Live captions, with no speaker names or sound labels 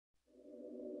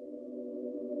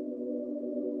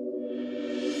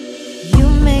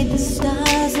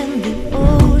stars in the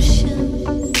ocean,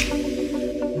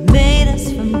 made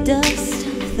us from dust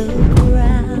of the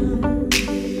ground,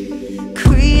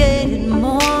 created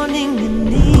morning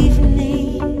and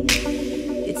evening.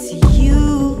 It's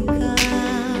you, God.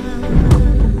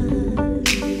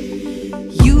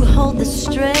 You hold the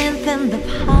strength and the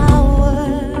power,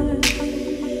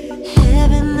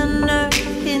 heaven and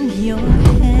earth in your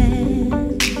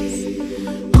hands.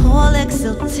 All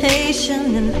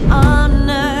exaltation and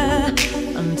honor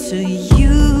unto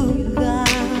you, God.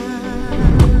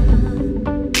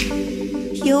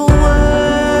 Your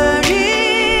word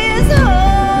is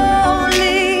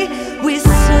holy. We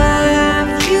serve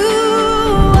you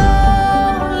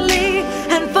only,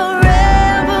 and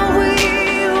forever we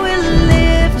will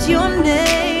lift your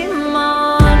name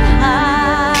on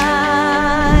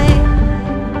high.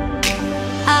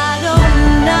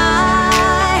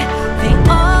 Adonai, the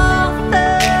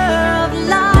author of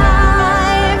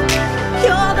life,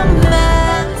 you're the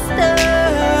master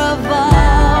of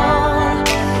all.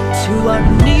 To our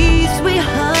knees we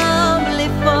humbly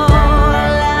fall.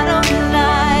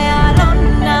 Adonai,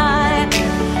 Adonai,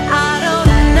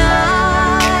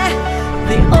 Adonai,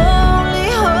 the only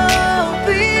hope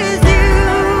is you.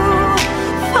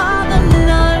 Father,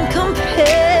 none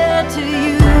compared to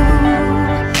you.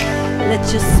 Let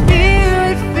your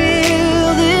spirit fill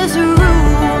this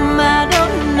room.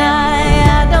 Adonai,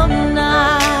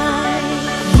 Adonai,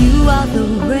 you are the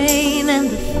rain and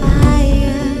the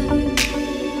fire.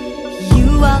 You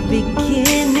are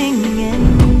beginning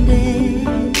and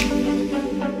end.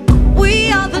 We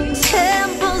are the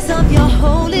temples of your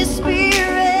Holy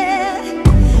Spirit,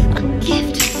 a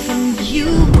gift from you,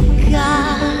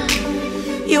 God.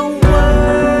 Your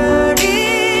word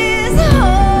is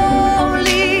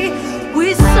holy. We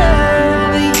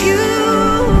serve you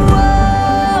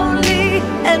only,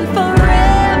 and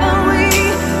forever we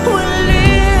will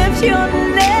lift your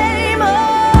name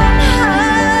on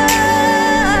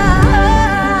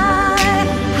high.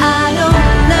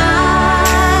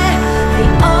 Adonai, the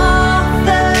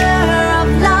author of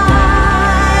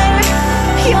life,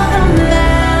 you're the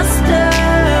master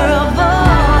of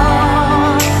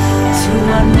all. To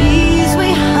our knees we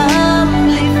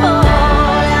humbly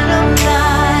fall.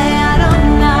 Adonai,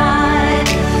 Adonai,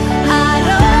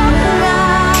 Adonai,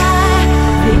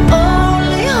 the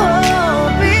only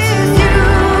hope is you.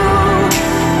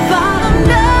 Father,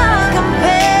 none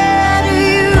compared to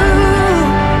you.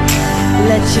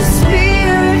 Let your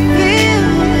spirit fill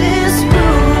this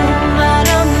room.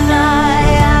 Adonai,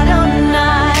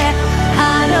 Adonai,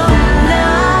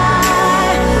 Adonai,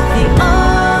 the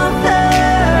author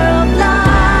of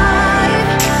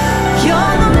life,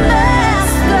 you're the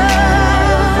master.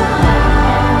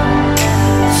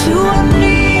 To our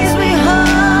knees we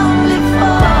humbly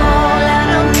fall.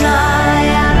 Adonai,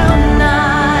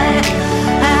 Adonai,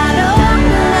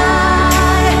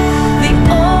 Adonai, the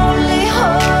only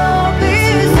hope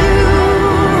is you.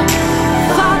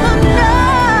 Father,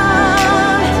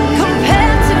 none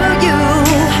compared to you.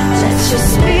 Let your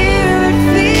spirit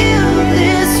fill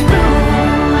this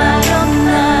room.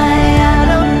 Adonai,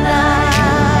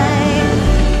 Adonai.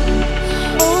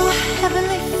 Oh,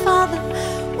 Heavenly Father,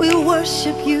 we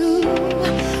worship you.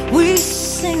 We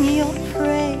sing your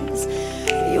praise.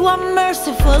 You are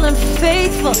merciful and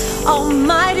faithful,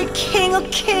 Almighty King of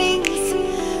Kings.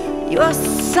 You are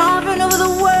sovereign over the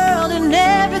world and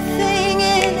everything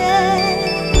in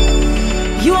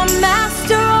it. You are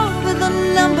master over the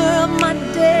number of my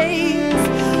days.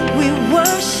 We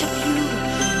worship you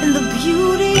in the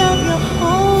beauty of your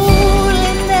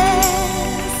holiness.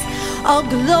 All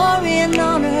glory and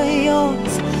honor are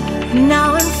yours,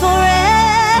 now and forever.